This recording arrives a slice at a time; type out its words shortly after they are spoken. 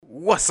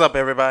What's up,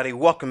 everybody?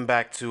 Welcome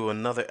back to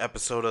another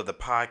episode of the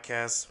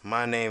podcast.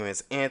 My name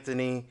is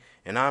Anthony,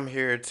 and I'm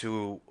here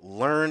to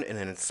learn and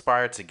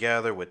inspire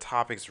together with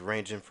topics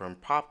ranging from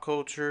pop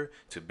culture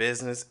to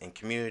business and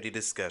community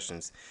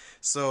discussions.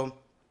 So,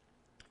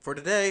 for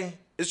today,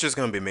 it's just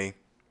gonna be me.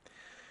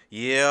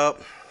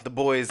 Yep, the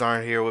boys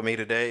aren't here with me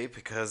today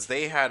because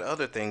they had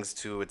other things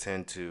to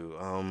attend to.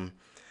 I'm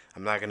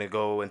not gonna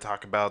go and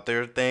talk about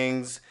their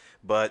things,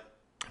 but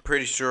I'm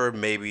pretty sure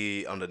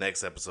maybe on the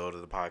next episode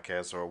of the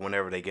podcast or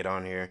whenever they get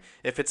on here,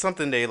 if it's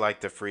something they like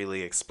to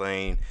freely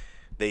explain,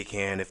 they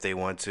can if they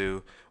want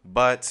to.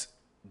 But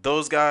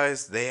those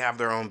guys, they have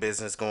their own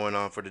business going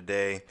on for the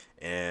day,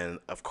 and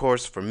of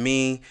course, for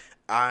me,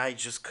 I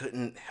just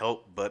couldn't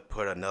help but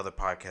put another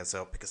podcast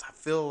out because I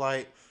feel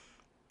like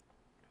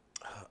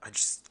I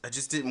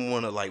just didn't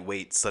want to like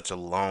wait such a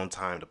long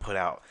time to put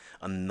out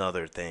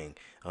another thing.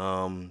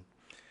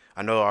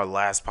 I know our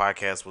last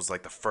podcast was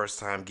like the first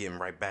time getting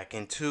right back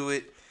into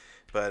it,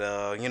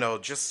 but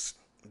just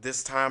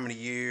this time of the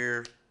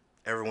year,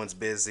 everyone's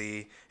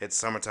busy. It's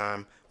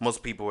summertime.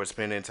 Most people are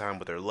spending time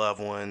with their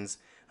loved ones.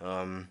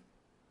 Um,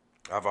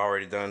 I've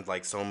already done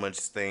like so much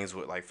things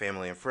with like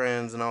family and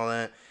friends and all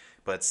that,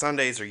 but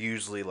Sundays are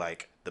usually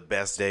like the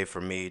best day for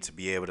me to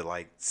be able to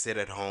like sit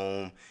at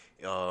home,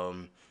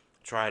 um,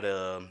 try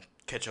to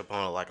catch up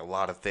on like a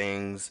lot of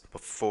things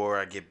before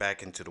I get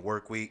back into the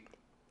work week.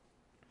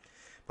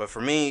 But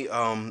for me,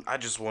 I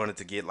just wanted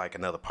to get like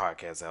another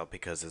podcast out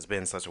because it's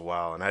been such a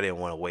while and I didn't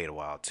want to wait a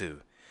while too.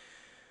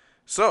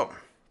 So,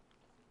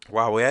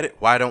 while we're at it,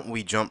 why don't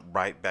we jump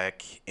right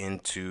back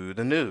into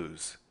the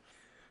news?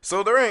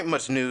 So, there ain't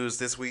much news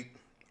this week.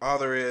 All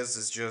there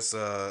is just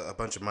a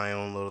bunch of my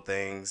own little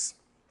things.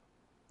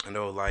 I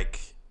know, like,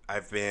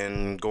 I've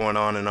been going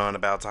on and on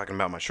about talking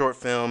about my short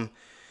film.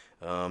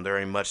 There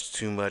ain't much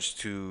too much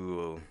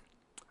to.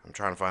 I'm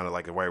trying to find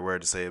like the right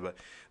word to say it, but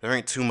there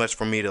ain't too much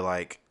for me to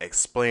like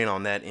explain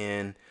on that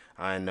end.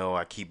 I know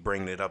I keep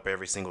bringing it up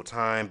every single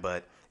time,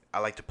 but I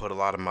like to put a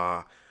lot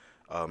of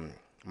um,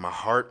 my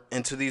heart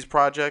into these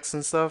projects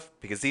and stuff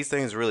because these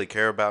things really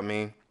care about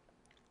me.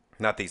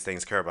 Not these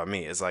things care about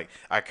me. It's like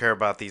I care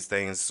about these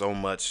things so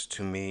much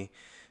to me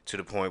to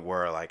the point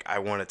where like I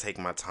want to take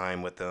my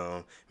time with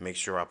them, make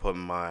sure I put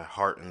my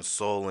heart and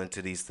soul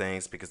into these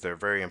things because they're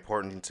very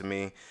important to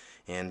me.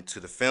 And to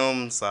the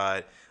film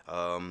side,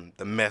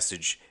 the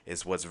message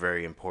is what's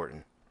very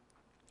important.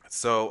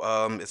 So,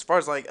 as far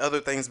as like other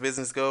things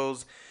business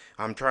goes,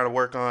 I'm trying to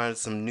work on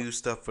some new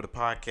stuff for the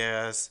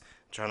podcast.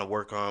 Trying to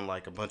work on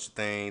like a bunch of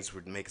things.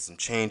 We're making some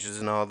changes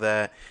and all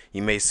that.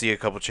 You may see a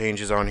couple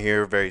changes on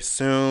here very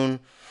soon.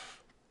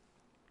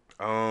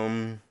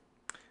 Um,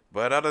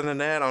 but other than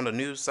that, on the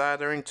news side,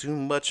 there ain't too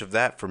much of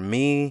that for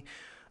me.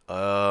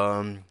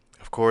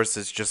 Of course,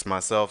 it's just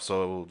myself,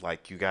 so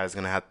like you guys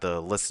gonna have to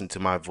listen to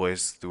my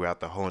voice throughout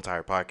the whole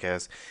entire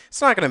podcast.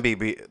 It's not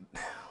gonna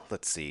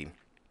let's see.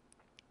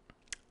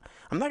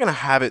 I'm not gonna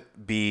have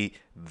it be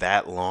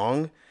that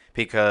long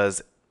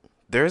because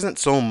there isn't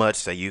so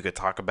much that you could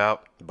talk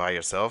about by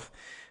yourself.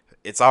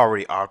 It's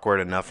already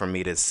awkward enough for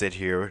me to sit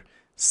here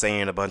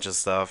saying a bunch of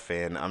stuff,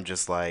 and I'm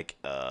just like,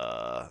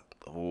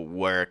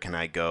 where can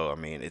I go? I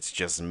mean, it's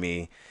just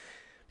me.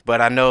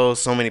 But I know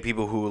so many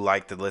people who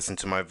like to listen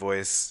to my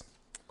voice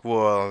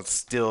will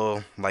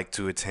still like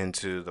to attend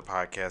to the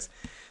podcast.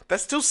 That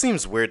still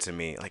seems weird to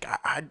me. Like,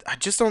 I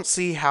just don't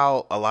see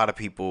how a lot of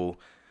people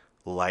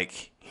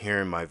like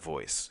hearing my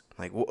voice.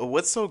 Like,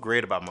 what's so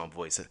great about my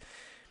voice?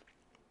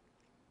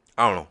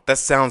 I don't know. That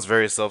sounds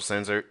very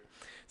self-centered.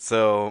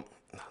 So,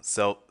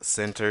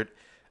 self-centered.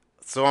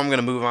 So I'm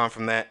gonna move on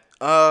from that.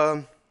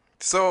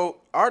 So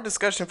our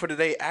discussion for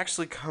today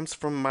actually comes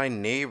from my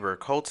neighbor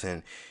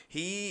Colton.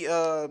 He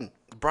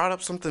brought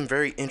up something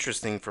very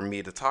interesting for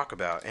me to talk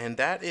about, and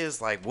that is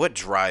like what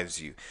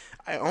drives you.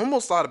 I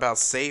almost thought about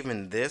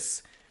saving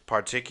this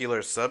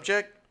particular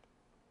subject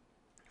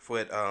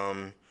with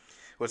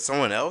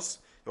someone else,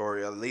 or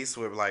at least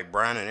with like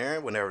Brian and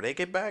Aaron whenever they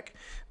get back.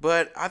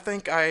 But I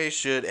think I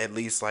should at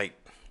least like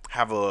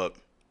have a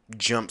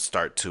jump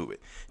start to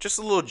it. Just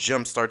a little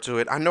jump start to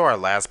it. I know our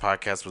last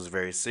podcast was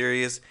very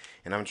serious,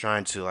 and I'm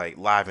trying to like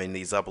liven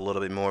these up a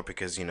little bit more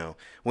because we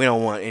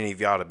don't want any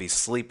of y'all to be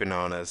sleeping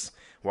on us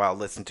while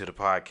listening to the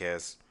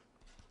podcast.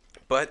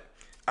 But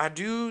I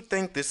do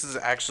think this is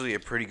actually a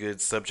pretty good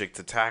subject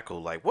to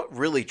tackle. Like, what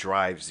really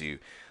drives you?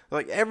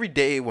 Like, every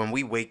day when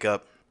we wake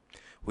up,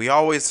 we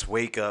always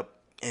wake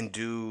up and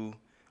do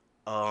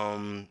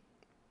um,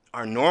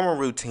 our normal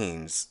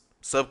routines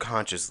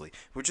subconsciously.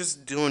 We're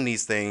just doing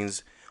these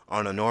things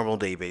on a normal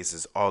day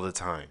basis all the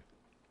time.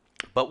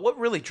 But what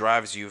really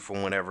drives you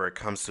from whenever it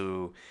comes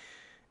to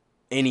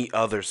any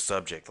other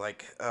subject?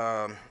 Like,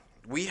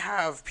 we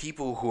have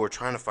people who are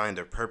trying to find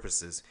their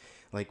purposes.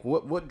 Like,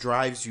 what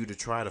drives you to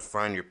try to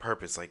find your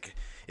purpose? Like,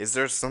 is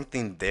there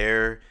something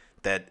there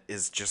that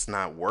is just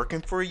not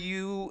working for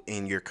you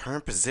in your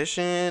current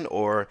position,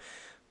 or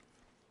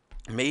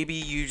maybe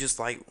you just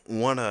like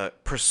want to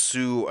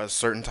pursue a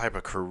certain type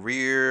of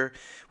career?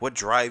 What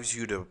drives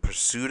you to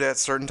pursue that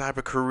certain type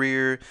of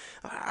career?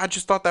 I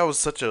just thought that was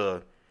such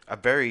a a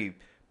very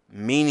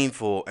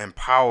meaningful and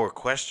power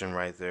question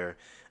right there.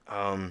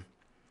 Um,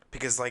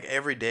 because like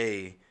every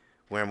day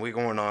when we're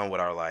going on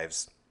with our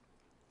lives,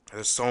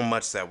 there's so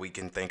much that we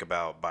can think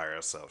about by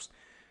ourselves.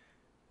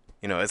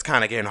 It's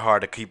kind of getting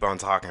hard to keep on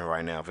talking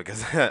right now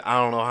because I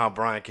don't know how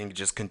Brian can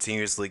just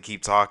continuously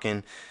keep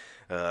talking.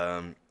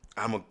 I'm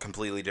a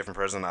completely different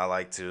person. I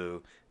like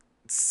to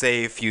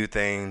say a few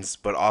things,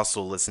 but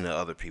also listen to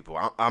other people.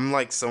 I'm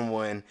like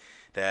someone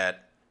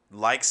that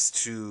likes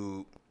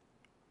to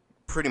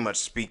pretty much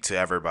speak to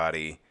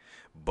everybody,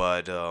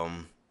 but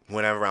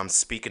whenever I'm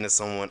speaking to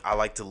someone, I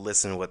like to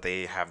listen to what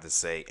they have to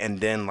say and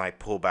then like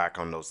pull back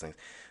on those things.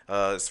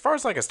 As far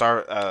as like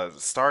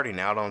starting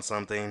out on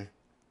something,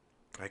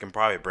 I can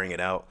probably bring it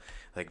out.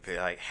 Like be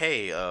like,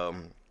 hey,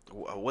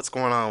 what's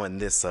going on in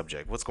this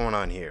subject? What's going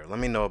on here? Let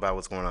me know about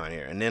what's going on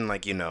here. And then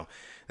like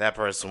that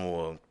person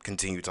will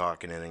continue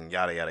talking and then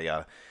yada yada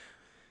yada.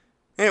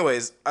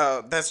 Anyways,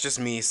 that's just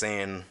me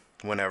saying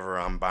whenever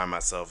I'm by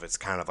myself, it's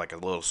kind of like a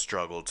little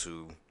struggle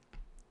to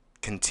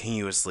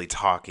continuously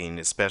talking,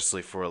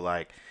 especially for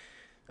like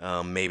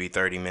maybe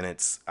 30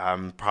 minutes.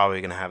 I'm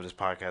probably gonna have this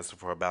podcast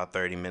for about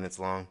 30 minutes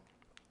long.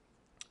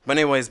 But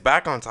anyways,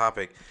 back on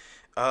topic.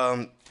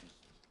 Um,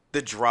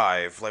 the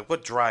drive, like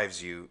what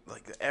drives you?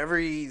 Like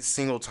every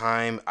single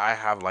time I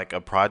have like a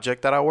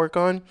project that I work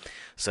on,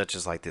 such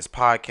as like this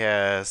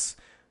podcast,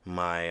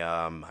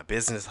 my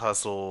business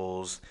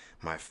hustles,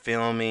 my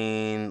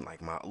filming,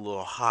 like my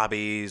little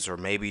hobbies, or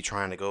maybe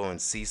trying to go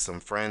and see some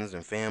friends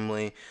and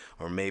family,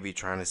 or maybe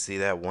trying to see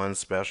that one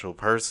special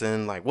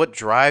person. Like what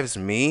drives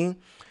me?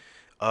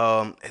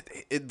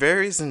 It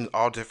varies in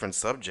all different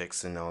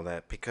subjects and all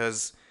that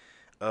because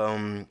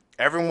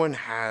everyone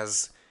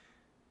has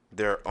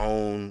their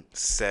own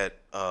set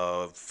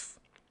of,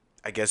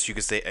 I guess you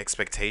could say,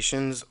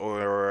 expectations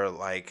or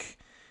like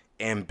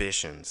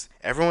ambitions.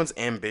 Everyone's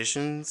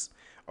ambitions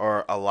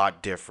are a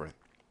lot different.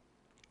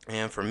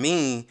 And for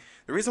me,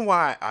 the reason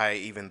why I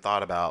even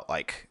thought about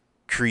like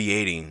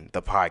creating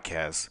the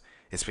podcast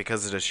is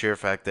because of the sheer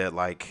fact that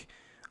like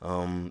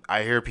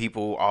I hear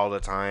people all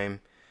the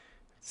time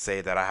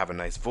say that I have a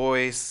nice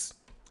voice,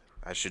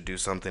 I should do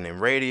something in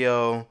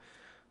radio.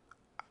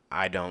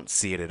 I don't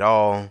see it at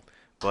all.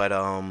 But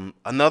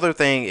another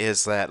thing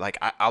is that like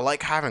I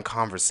like having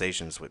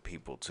conversations with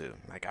people too.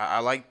 Like I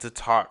like to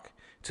talk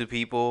to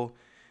people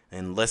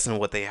and listen to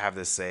what they have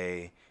to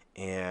say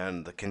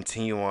and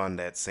continue on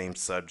that same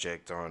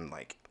subject on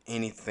like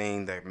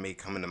anything that may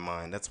come into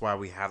mind. That's why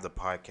we have the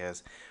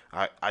podcast.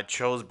 I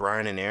chose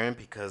Brian and Aaron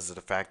because of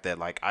the fact that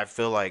like I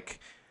feel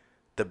like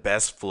the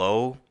best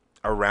flow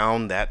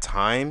around that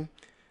time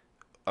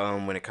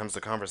when it comes to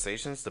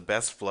conversations, the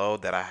best flow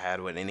that I had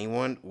with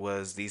anyone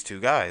was these two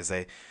guys.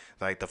 They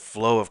like the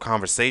flow of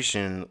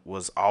conversation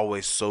was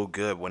always so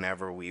good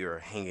whenever we were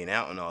hanging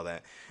out and all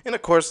that. And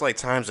of course, like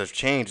times have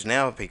changed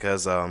now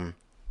because all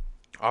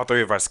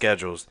three of our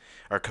schedules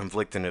are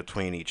conflicting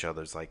between each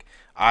other's. Like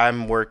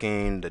I'm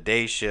working the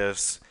day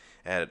shifts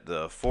at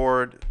the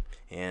Ford,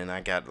 and I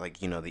got like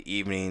the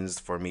evenings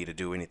for me to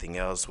do anything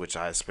else, which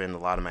I spend a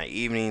lot of my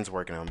evenings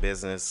working on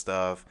business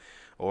stuff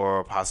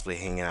or possibly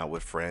hanging out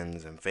with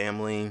friends and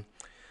family.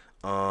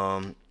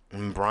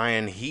 And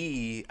Brian,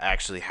 he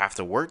actually have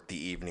to work the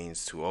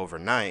evenings to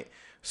overnight,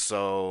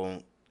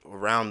 so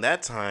around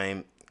that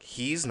time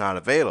he's not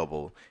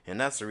available, and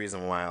that's the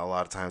reason why a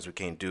lot of times we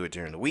can't do it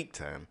during the week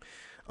time.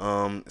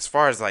 As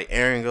far as like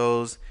Aaron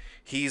goes,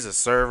 he's a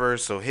server,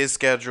 so his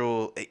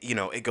schedule,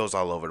 it goes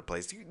all over the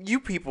place. You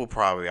people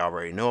probably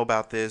already know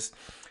about this.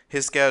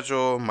 His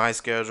schedule, my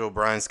schedule,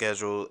 Brian's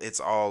schedule, it's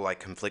all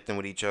like conflicting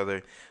with each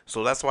other.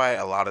 So that's why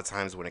a lot of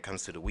times when it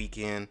comes to the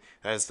weekend,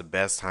 that is the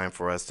best time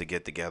for us to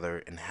get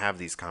together and have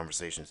these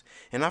conversations.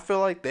 And I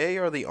feel like they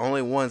are the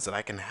only ones that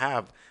I can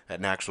have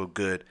an actual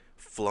good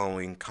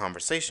flowing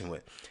conversation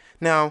with.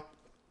 Now,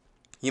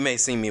 you may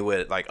see me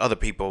with like other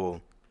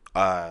people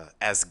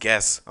as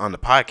guests on the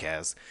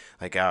podcast.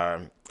 Like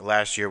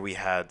last year, we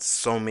had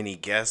so many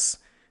guests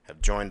have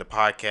joined the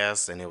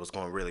podcast, and it was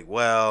going really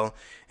well.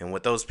 And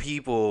with those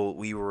people,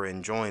 we were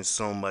enjoying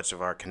so much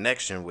of our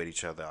connection with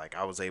each other. Like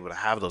I was able to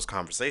have those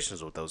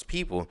conversations with those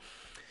people,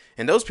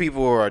 and those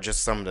people are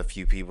just some of the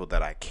few people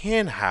that I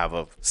can have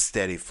a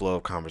steady flow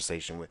of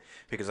conversation with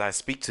because I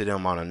speak to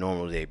them on a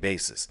normal day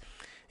basis.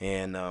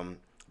 And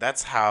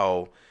that's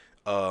how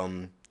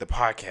the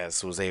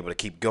podcast was able to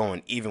keep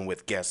going even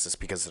with guests, is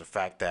because of the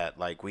fact that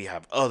like we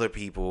have other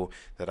people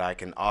that I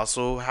can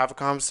also have a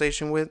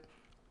conversation with.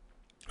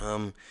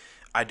 um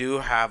I do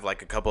have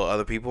like a couple of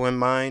other people in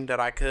mind that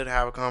I could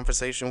have a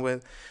conversation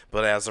with,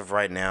 but as of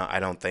right now I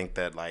don't think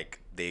that like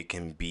they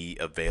can be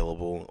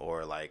available,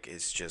 or like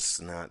it's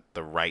just not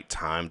the right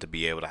time to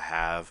be able to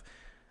have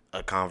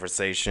a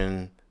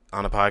conversation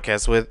on a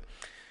podcast with.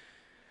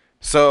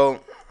 So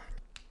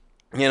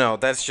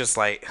that's just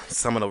like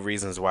some of the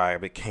reasons why I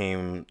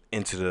became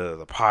into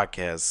the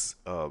podcast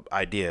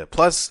idea.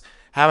 Plus,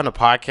 having a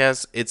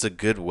podcast, it's a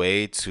good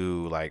way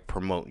to like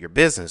promote your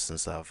business and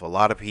stuff. A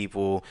lot of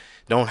people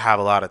don't have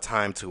a lot of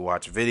time to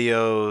watch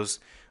videos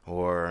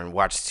or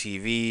watch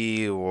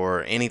TV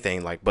or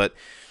anything like, but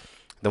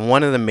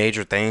one of the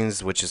major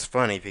things, which is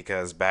funny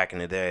because back in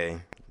the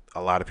day,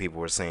 a lot of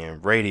people were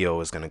saying radio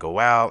is going to go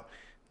out.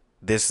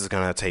 This is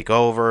going to take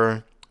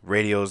over.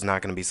 Radio is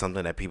not going to be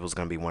something that people's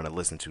going to be want to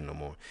listen to no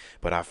more.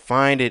 But I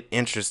find it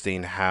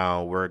interesting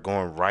how we're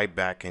going right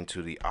back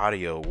into the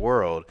audio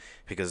world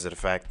because of the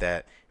fact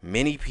that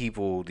many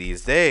people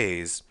these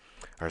days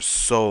are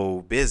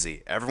so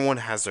busy. Everyone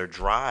has their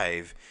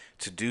drive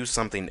to do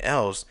something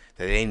else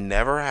that they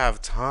never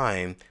have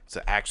time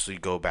to actually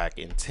go back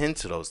and tend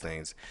to those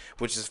things,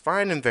 which is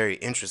fine and very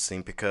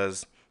interesting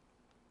because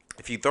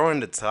if you throw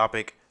in the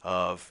topic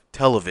of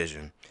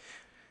television,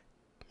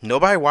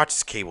 nobody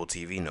watches cable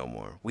TV no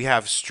more. We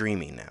have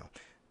streaming now.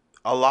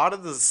 A lot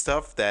of the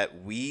stuff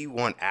that we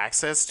want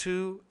access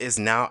to is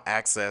now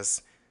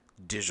accessed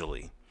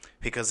digitally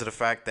because of the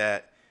fact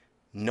that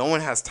no one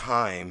has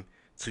time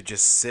to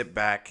just sit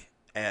back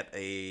at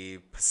a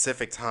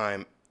Pacific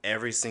time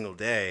every single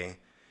day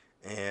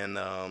and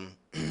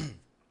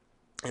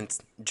and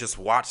just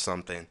watch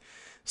something.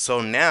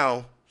 So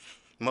now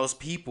most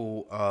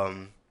people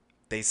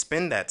they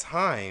spend that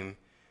time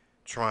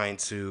trying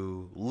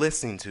to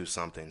listen to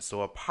something.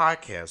 So a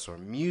podcast or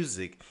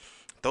music,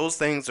 those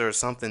things are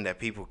something that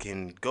people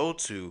can go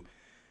to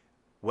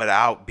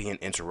without being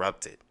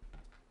interrupted.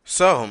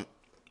 So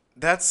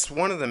that's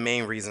one of the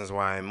main reasons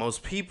why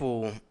most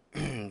people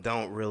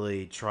don't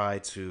really try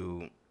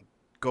to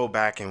go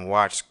back and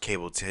watch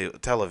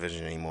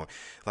television anymore.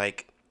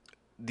 Like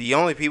the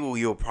only people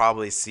you'll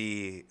probably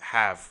see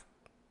have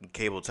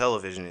cable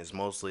television is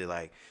mostly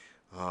like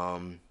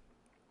um,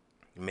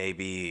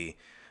 maybe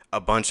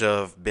a bunch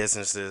of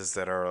businesses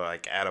that are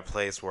like at a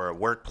place where a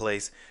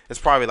workplace, it's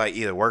probably like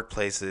either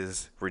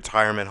workplaces,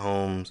 retirement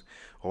homes,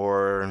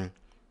 or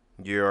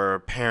your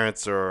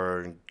parents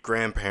or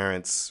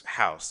grandparents'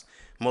 house.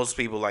 Most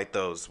people like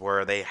those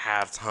where they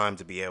have time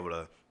to be able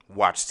to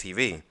watch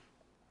TV.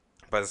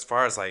 But as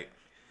far as like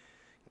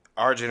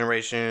our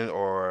generation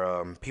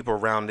or people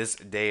around this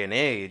day and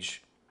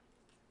age,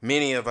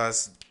 many of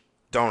us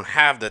don't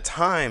have the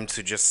time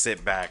to just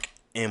sit back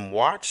and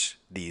watch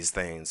these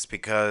things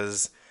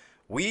because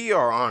we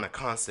are on a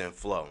constant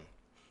flow.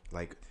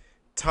 Like,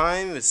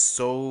 time is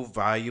so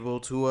valuable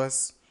to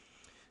us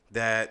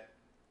that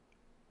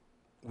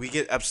we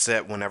get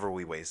upset whenever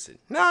we waste it.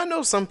 Now, I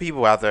know some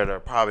people out there that are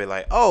probably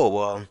like, oh,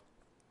 well,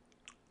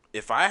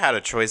 if I had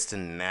a choice to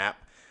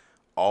nap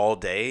all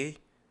day,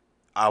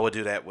 I would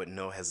do that with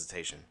no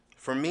hesitation.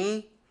 For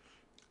me,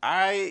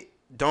 I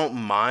don't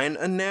mind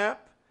a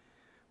nap,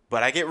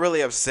 but I get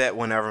really upset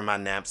whenever my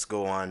naps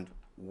go on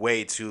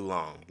way too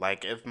long.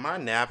 Like if my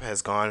nap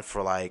has gone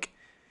for like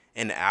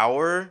an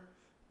hour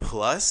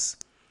plus,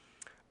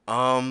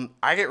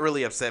 I get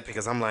really upset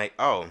because I'm like,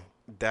 oh,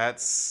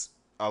 that's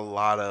a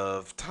lot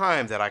of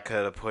time that I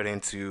could have put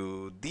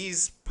into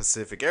these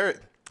Pacific area,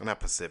 not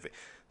Pacific,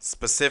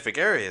 specific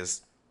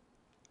areas,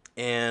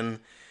 and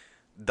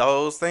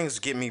those things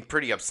get me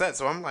pretty upset.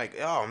 So I'm like,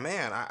 oh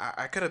man,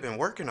 I could have been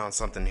working on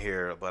something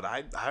here, but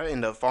I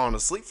ended up falling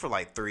asleep for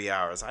like 3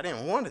 hours. I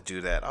didn't want to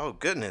do that. Oh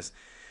goodness.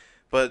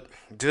 But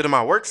due to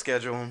my work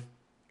schedule,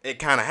 it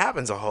kind of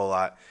happens a whole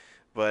lot.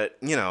 But,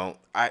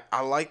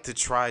 I like to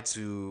try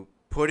to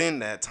put in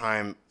that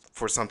time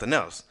for something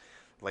else.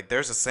 Like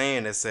there's a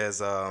saying that says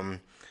a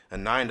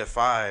 9 to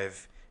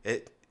 5,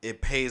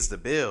 it pays the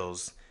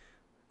bills,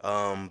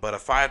 but a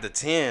 5 to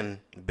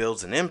 10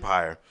 builds an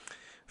empire.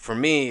 For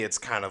me, it's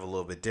kind of a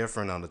little bit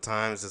different on the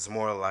times. It's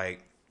more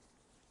like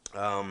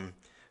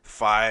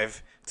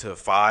 5 to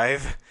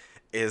 5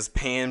 is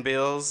paying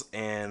bills,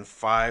 and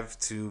 5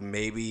 to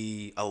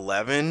maybe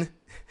 11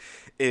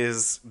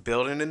 is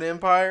building an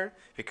empire.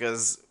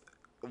 Because,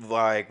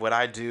 like, what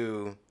I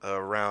do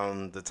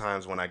around the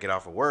times when I get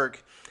off of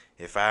work,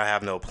 if I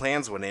have no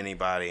plans with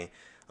anybody,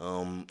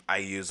 I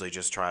usually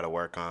just try to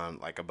work on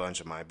like a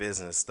bunch of my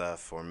business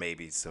stuff or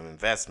maybe some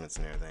investments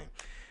and everything.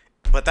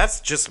 But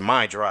that's just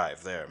my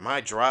drive there.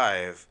 My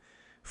drive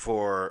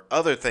for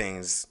other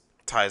things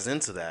ties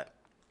into that,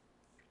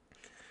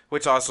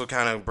 which also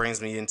kind of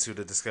brings me into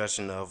the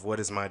discussion of what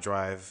is my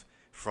drive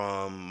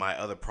from my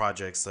other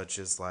projects, such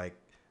as like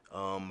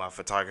my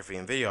photography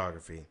and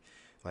videography.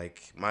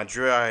 Like my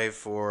drive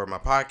for my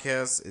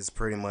podcast is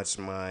pretty much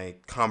my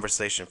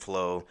conversation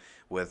flow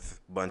with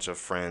a bunch of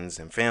friends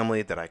and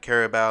family that I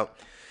care about.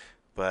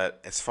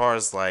 But as far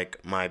as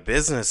like my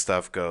business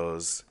stuff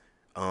goes,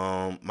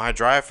 my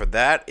drive for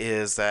that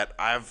is that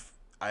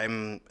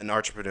I'm an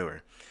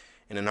entrepreneur.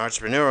 And an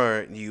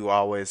entrepreneur, you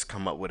always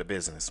come up with a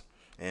business.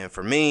 And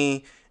for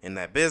me, in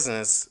that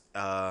business,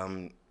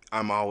 I'm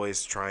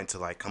always trying to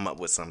like come up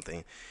with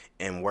something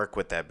and work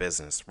with that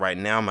business. Right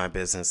now, my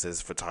business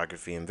is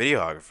photography and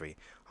videography.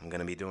 I'm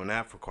gonna be doing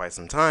that for quite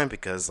some time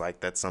because like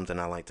that's something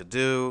I like to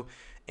do,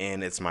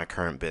 and it's my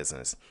current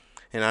business.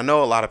 And I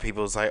know a lot of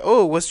people is like,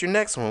 oh, what's your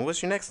next one?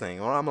 What's your next thing?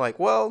 Well, I'm like,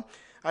 well,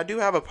 I do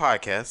have a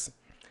podcast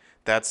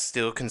that's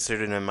still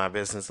considered in my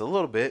business a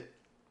little bit.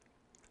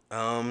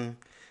 My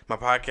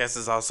podcast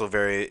is also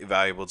very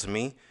valuable to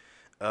me.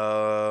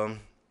 Um,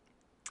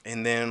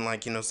 And then,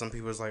 like, some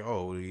people is like,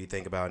 oh, do you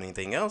think about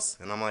anything else?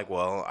 And I'm like,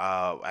 well,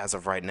 as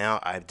of right now,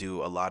 I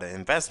do a lot of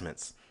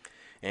investments.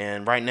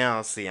 And right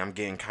now, see, I'm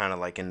getting kind of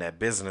like in that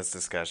business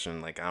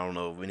discussion. Like, I don't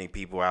know of any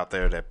people out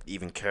there that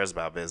even cares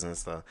about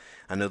business.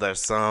 I know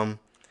there's some,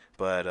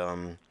 but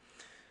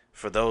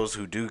for those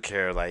who do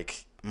care,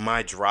 like,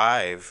 my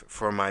drive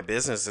for my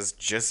business is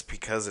just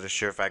because of the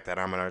sheer fact that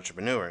I'm an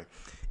entrepreneur.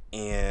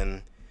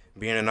 And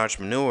being an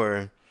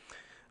entrepreneur,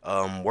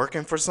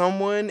 working for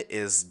someone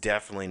is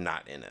definitely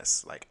not in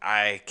us. Like,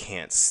 I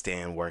can't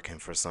stand working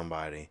for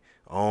somebody.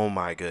 Oh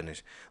my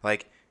goodness.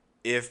 Like,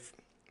 if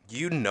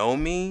you know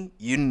me,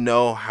 you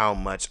know how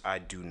much I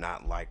do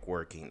not like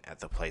working at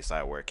the place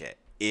I work at.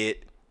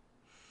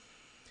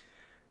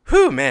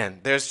 Whew, man,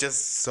 there's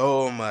just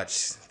so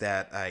much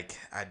that I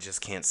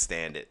just can't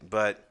stand it.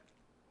 But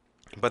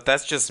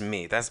that's just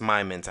me. That's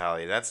my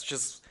mentality. That's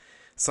just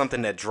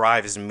something that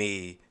drives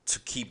me to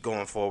keep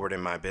going forward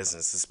in my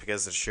business. It's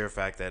because of the sheer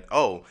fact that,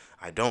 oh,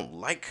 I don't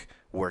like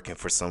working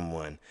for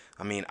someone.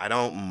 I mean, I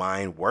don't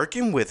mind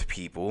working with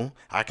people.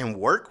 I can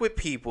work with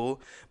people,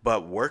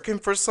 but working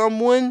for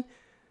someone,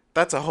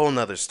 that's a whole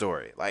nother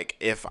story. Like,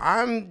 if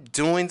I'm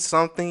doing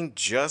something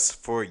just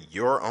for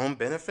your own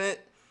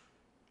benefit,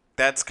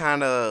 that's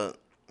kind of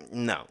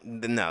no,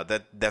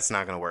 that's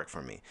not gonna work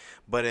for me.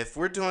 But if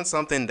we're doing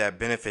something that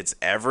benefits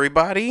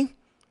everybody,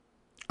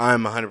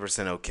 I'm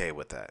 100% okay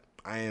with that.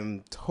 I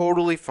am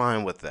totally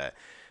fine with that.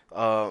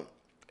 Uh,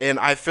 and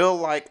I feel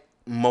like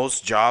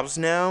most jobs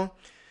now,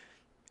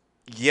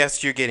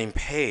 yes, you're getting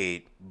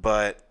paid,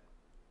 but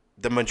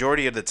the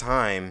majority of the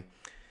time,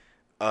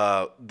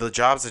 the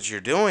jobs that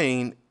you're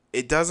doing,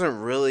 it doesn't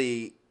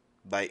really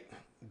like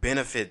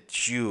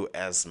benefit you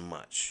as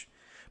much.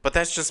 But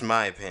that's just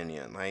my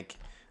opinion. Like,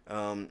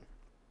 um,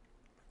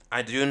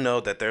 I do know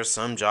that there's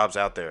some jobs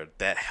out there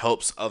that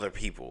helps other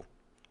people,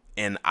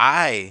 and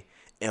I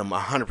am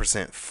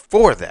 100%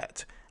 for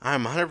that.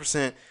 I'm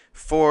 100%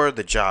 for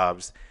the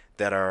jobs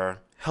that are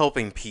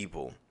helping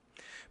people.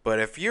 But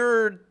if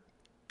you're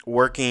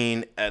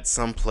working at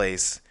some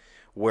place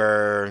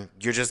where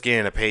you're just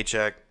getting a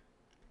paycheck,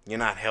 you're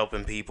not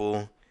helping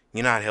people,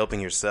 you're not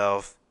helping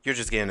yourself, you're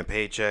just getting a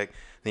paycheck,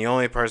 the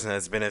only person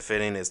that's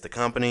benefiting is the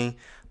company,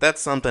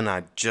 that's something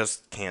I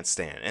just can't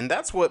stand. And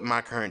that's what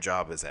my current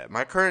job is at.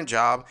 My current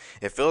job,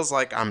 it feels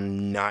like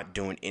I'm not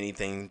doing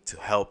anything to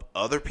help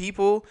other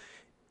people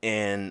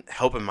and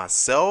helping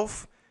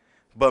myself,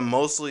 but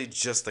mostly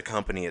just the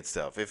company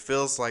itself. It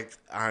feels like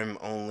I'm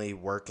only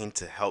working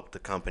to help the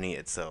company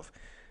itself.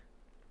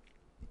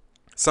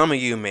 Some of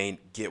you may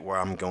get where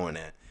I'm going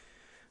at,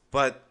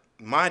 but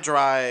my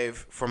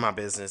drive for my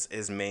business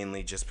is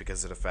mainly just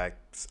because of the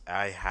fact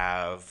I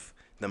have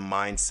the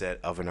mindset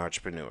of an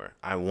entrepreneur.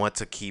 I want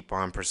to keep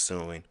on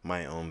pursuing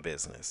my own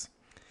business.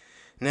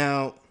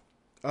 Now,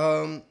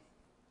 um,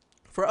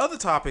 for other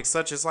topics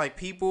such as like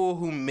people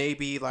who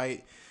maybe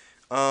like,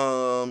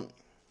 um,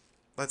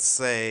 let's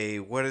say,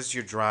 what is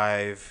your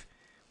drive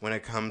when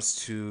it comes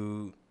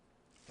to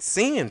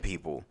seeing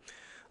people?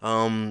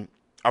 Um,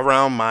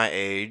 Around my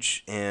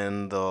age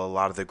and a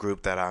lot of the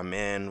group that I'm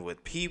in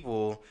with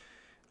people,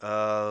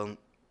 um,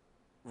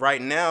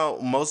 right now,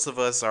 most of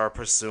us are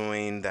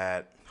pursuing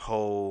that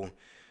whole,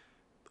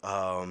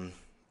 I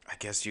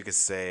guess you could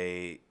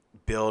say,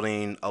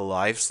 building a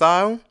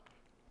lifestyle.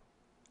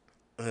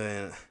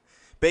 Uh,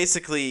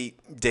 Basically,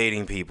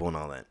 dating people and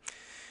all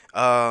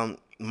that.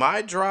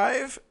 My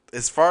drive,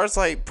 as far as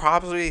like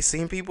probably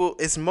seeing people,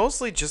 is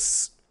mostly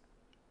just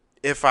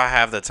if I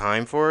have the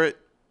time for it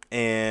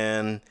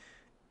and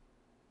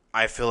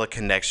I feel a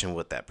connection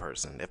with that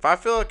person. If I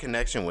feel a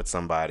connection with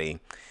somebody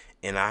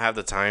and I have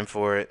the time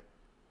for it,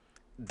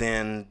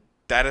 then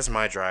that is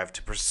my drive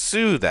to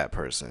pursue that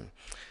person.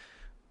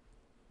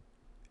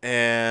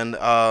 And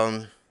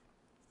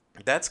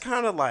that's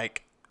kind of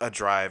like a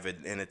drive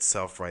in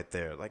itself right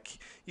there. Like,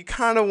 you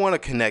kind of want to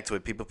connect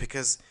with people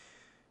because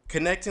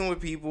connecting with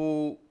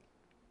people,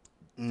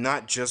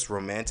 not just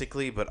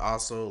romantically, but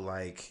also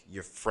like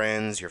your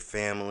friends, your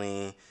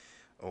family,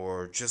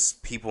 or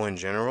just people in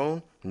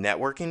general,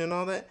 networking and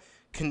all that.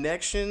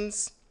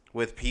 Connections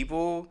with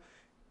people,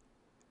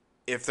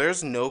 if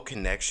there's no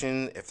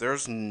connection, if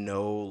there's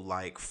no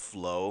like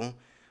flow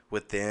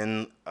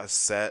within a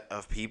set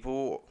of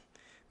people,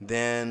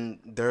 then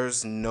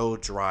there's no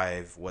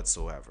drive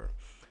whatsoever.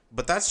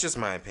 But that's just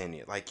my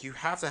opinion. Like, you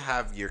have to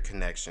have your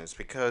connections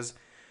because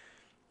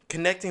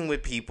connecting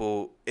with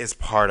people is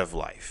part of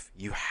life.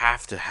 You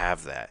have to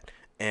have that.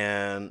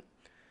 And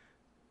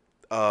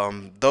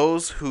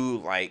those who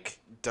like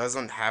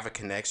doesn't have a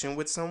connection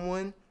with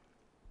someone,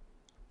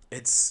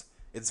 it's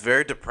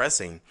very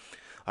depressing.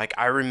 Like,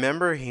 I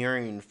remember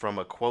hearing from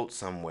a quote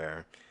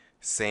somewhere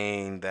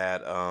saying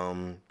that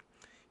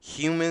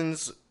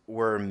humans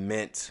were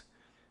meant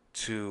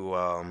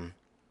to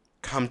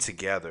come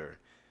together,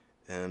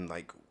 and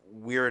like,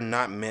 we're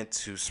not meant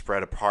to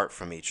spread apart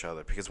from each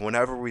other, because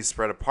whenever we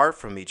spread apart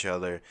from each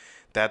other,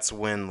 that's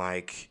when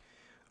like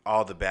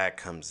all the bad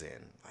comes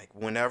in. Like,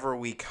 whenever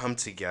we come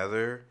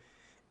together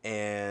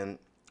and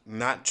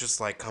not just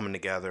like coming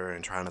together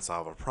and trying to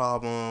solve a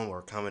problem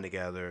or coming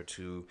together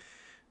to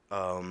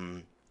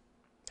um,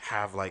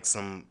 have like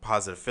some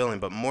positive feeling,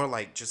 but more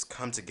like just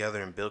come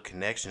together and build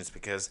connections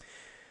because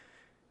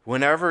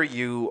whenever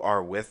you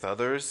are with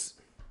others,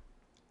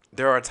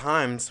 there are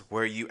times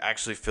where you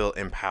actually feel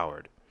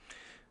empowered.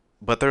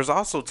 But there's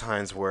also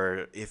times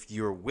where if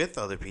you're with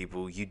other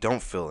people, you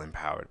don't feel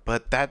empowered.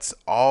 But that's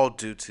all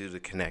due to the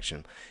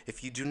connection.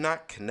 If you do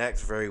not connect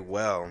very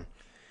well,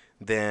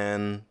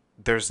 then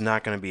there's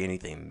not going to be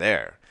anything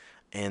there.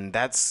 And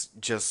that's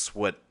just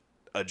what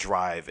a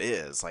drive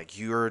is. Like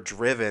you're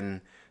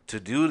driven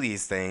to do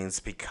these things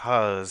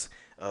because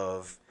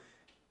of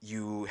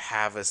you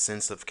have a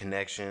sense of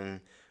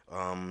connection.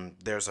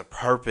 There's a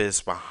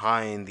purpose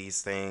behind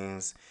these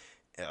things.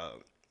 Uh,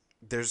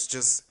 there's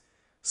just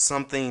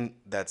something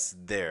that's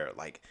there.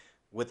 Like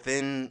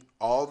within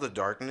all the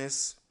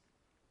darkness,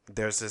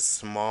 there's this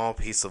small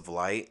piece of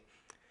light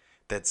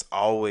that's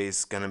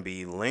always going to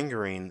be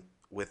lingering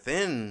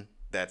within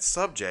that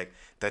subject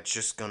that's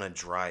just going to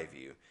drive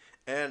you.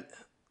 And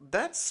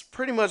that's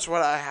pretty much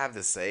what I have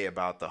to say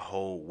about the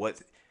whole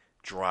what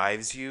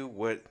drives you,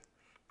 what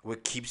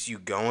keeps you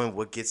going,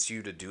 what gets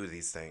you to do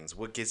these things,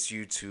 what gets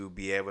you to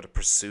be able to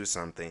pursue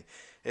something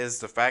is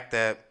the fact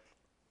that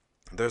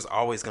there's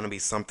always going to be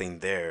something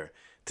there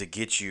to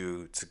get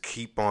you to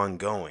keep on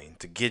going,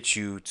 to get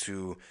you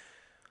to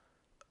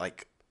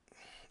like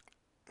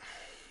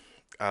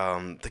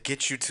to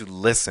get you to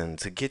listen,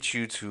 to get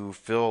you to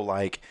feel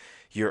like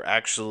you're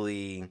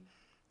actually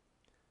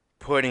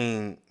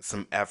putting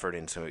some effort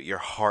into it, your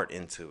heart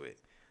into it.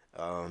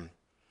 Um,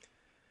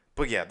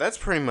 but yeah, that's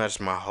pretty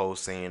much my whole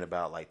saying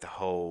about like the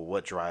whole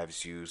what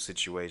drives you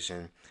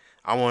situation.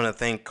 I want to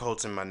thank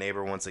Colton, my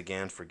neighbor, once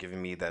again for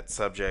giving me that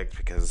subject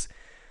because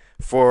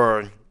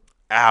for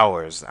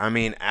hours, I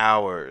mean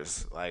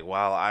hours, like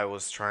while I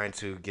was trying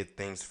to get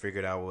things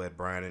figured out with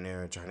Brian and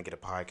Aaron, trying to get a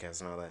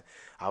podcast and all that,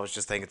 I was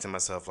just thinking to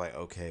myself like,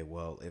 okay,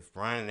 well, if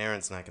Brian and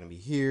Aaron's not gonna be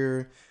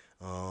here,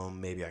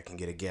 maybe I can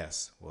get a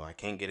guest. Well, I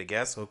can't get a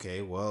guest.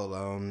 Okay, well,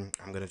 I'm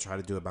gonna try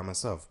to do it by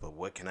myself. But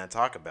what can I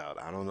talk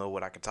about? I don't know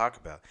what I could talk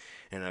about.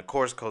 And of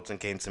course, Colton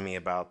came to me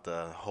about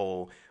the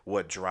whole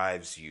 "what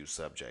drives you"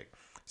 subject.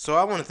 So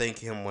I want to thank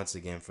him once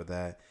again for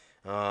that.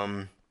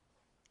 Um,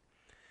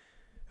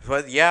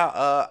 but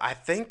yeah, I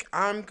think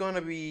I'm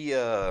gonna be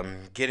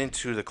getting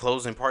to the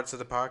closing parts of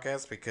the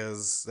podcast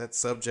because that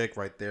subject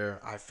right there,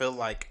 I feel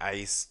like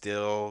I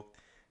still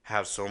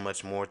have so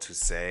much more to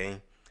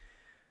say,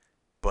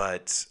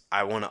 but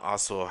I want to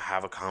also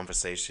have a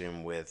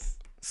conversation with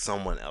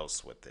someone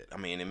else with it. I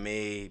mean, it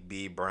may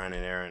be Brian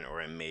and Aaron,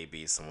 or it may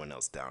be someone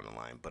else down the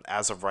line. But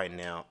as of right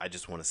now, I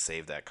just want to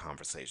save that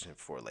conversation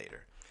for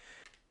later.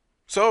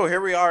 So here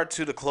we are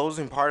to the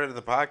closing part of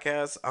the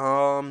podcast.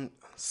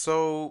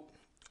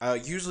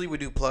 Usually we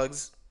do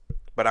plugs,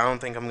 but I don't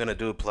think I'm gonna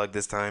do a plug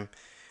this time.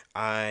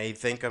 I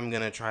think I'm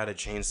gonna try to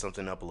change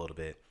something up a little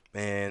bit,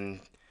 and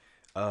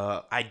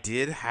I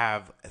did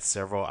have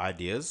several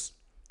ideas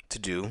to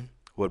do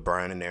with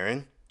Brian and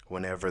Aaron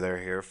whenever they're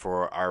here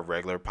for our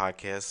regular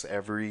podcast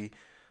every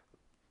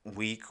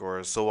week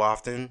or so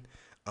often.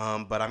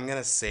 But I'm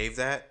gonna save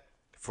that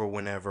for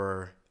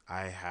whenever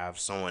I have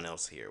someone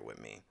else here with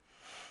me.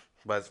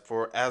 But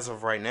for as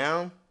of right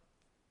now,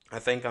 I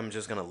think I'm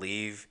just gonna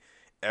leave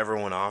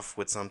everyone off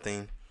with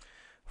something.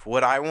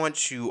 What I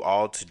want you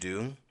all to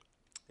do,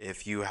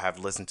 if you have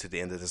listened to the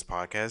end of this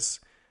podcast,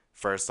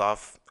 first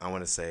off, I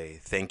want to say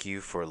thank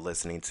you for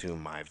listening to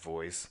my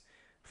voice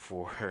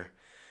for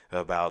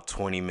about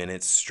 20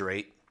 minutes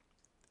straight.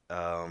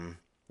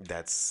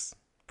 That's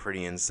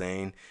pretty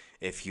insane.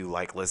 If you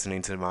like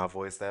listening to my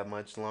voice that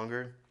much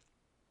longer,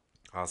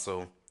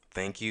 also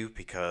thank you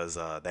because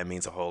that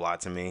means a whole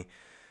lot to me,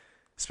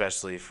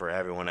 especially for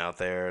everyone out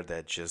there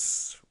that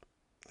just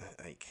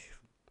like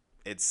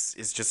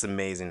it's just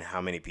amazing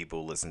how many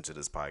people listen to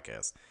this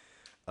podcast.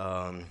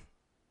 Um,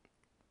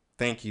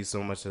 Thank you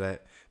so much for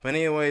that. But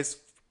anyways,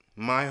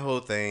 my whole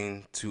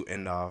thing to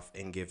end off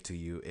and give to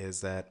you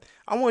is that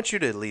I want you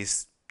to at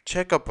least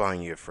check up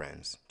on your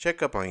friends,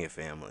 check up on your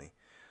family.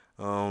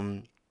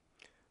 Um,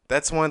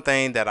 that's one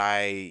thing that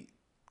I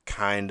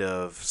kind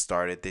of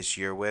started this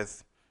year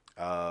with.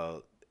 Uh,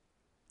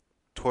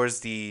 Towards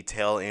the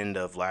tail end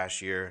of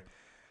last year,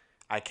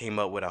 I came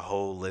up with a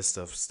whole list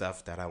of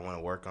stuff that I want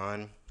to work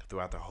on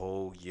throughout the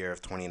whole year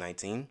of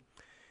 2019.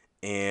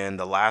 And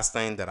the last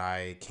thing that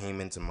I came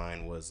into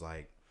mind was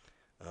like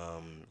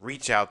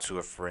reach out to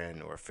a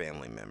friend or a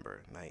family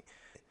member.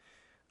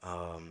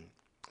 Um,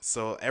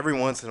 so every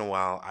once in a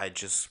while, I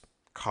just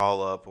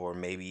call up or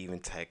maybe even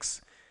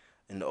text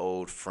an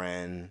old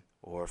friend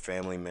or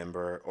family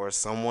member or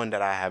someone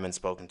that I haven't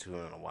spoken to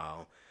in a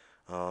while.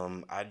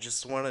 I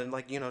just want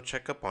to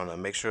check up on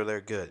them, make sure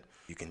they're good.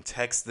 You can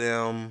text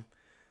them.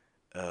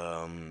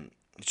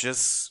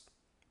 Just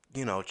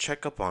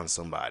check up on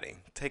somebody.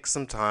 Take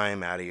some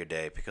time out of your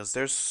day because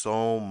there's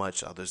so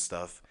much other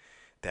stuff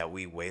that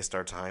we waste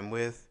our time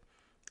with.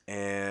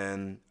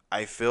 And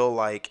I feel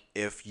like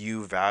if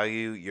you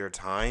value your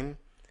time,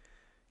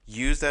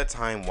 use that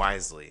time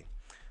wisely.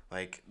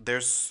 Like,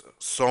 there's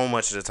so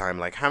much of the time.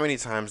 Like, how many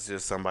times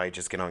does somebody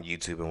just get on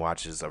YouTube and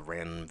watches a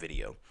random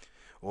video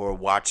or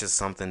watches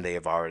something they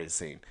have already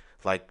seen?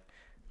 Like,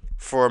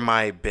 for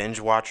my binge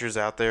watchers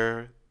out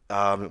there,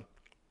 um,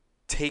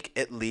 take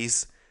at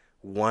least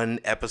one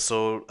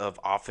episode of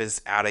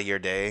Office out of your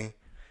day.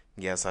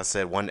 Yes, I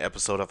said one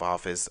episode of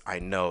Office. I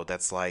know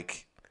that's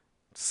like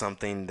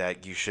something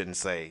that you shouldn't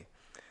say.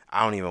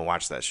 I don't even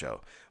watch that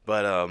show.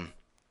 But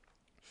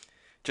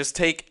just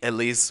take at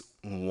least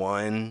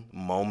one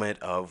moment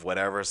of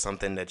whatever,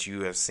 something that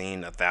you have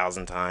seen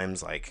 1,000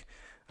 times. Like,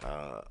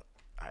 uh,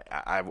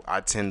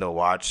 I tend to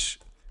watch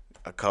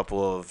a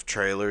couple of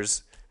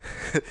trailers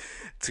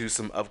to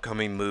some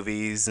upcoming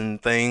movies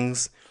and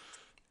things,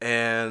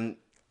 and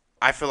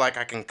I feel like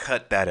I can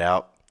cut that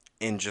out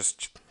and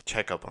just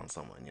check up on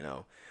someone, you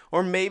know.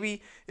 Or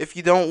maybe if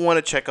you don't want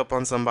to check up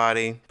on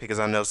somebody, because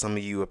I know some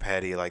of you are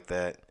petty like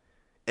that,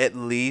 at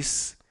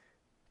least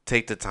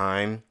take the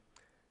time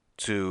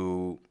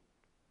to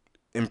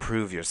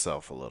improve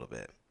yourself a little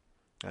bit.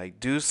 Like,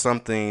 do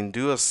something,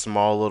 do a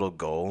small little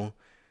goal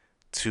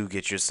to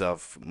get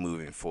yourself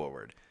moving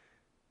forward.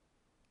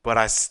 But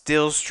I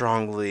still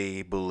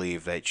strongly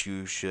believe that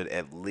you should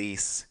at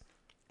least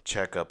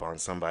check up on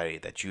somebody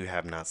that you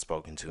have not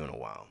spoken to in a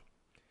while.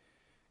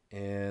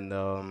 And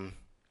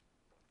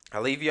I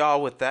leave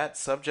y'all with that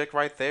subject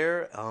right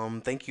there.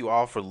 Thank you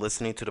all for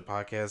listening to the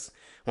podcast.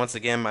 Once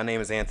again, my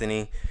name is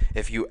Anthony.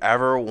 If you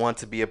ever want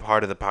to be a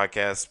part of the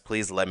podcast,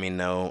 please let me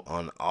know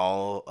on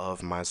all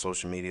of my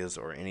social medias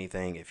or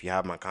anything. If you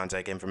have my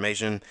contact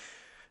information,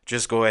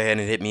 just go ahead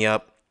and hit me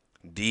up.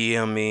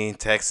 DM me,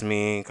 text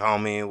me, call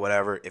me,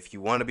 whatever. If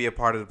you want to be a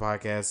part of the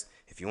podcast,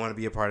 if you want to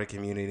be a part of the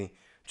community,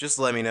 just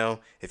let me know.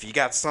 If you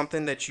got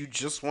something that you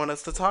just want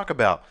us to talk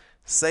about,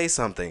 say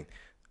something.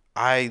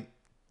 I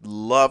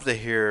love to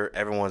hear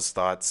everyone's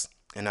thoughts,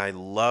 and I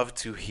love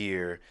to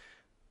hear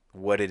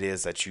what it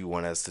is that you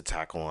want us to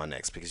tackle on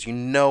next, because you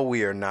know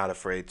we are not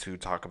afraid to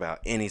talk about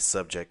any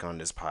subject on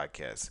this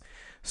podcast.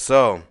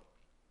 So,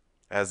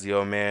 as the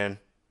old man,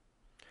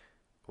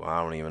 well,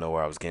 I don't even know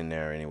where I was getting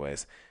there,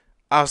 anyways.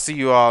 I'll see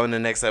you all in the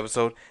next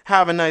episode.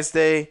 Have a nice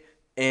day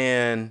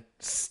and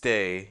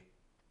stay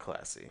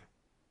classy.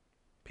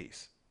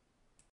 Peace.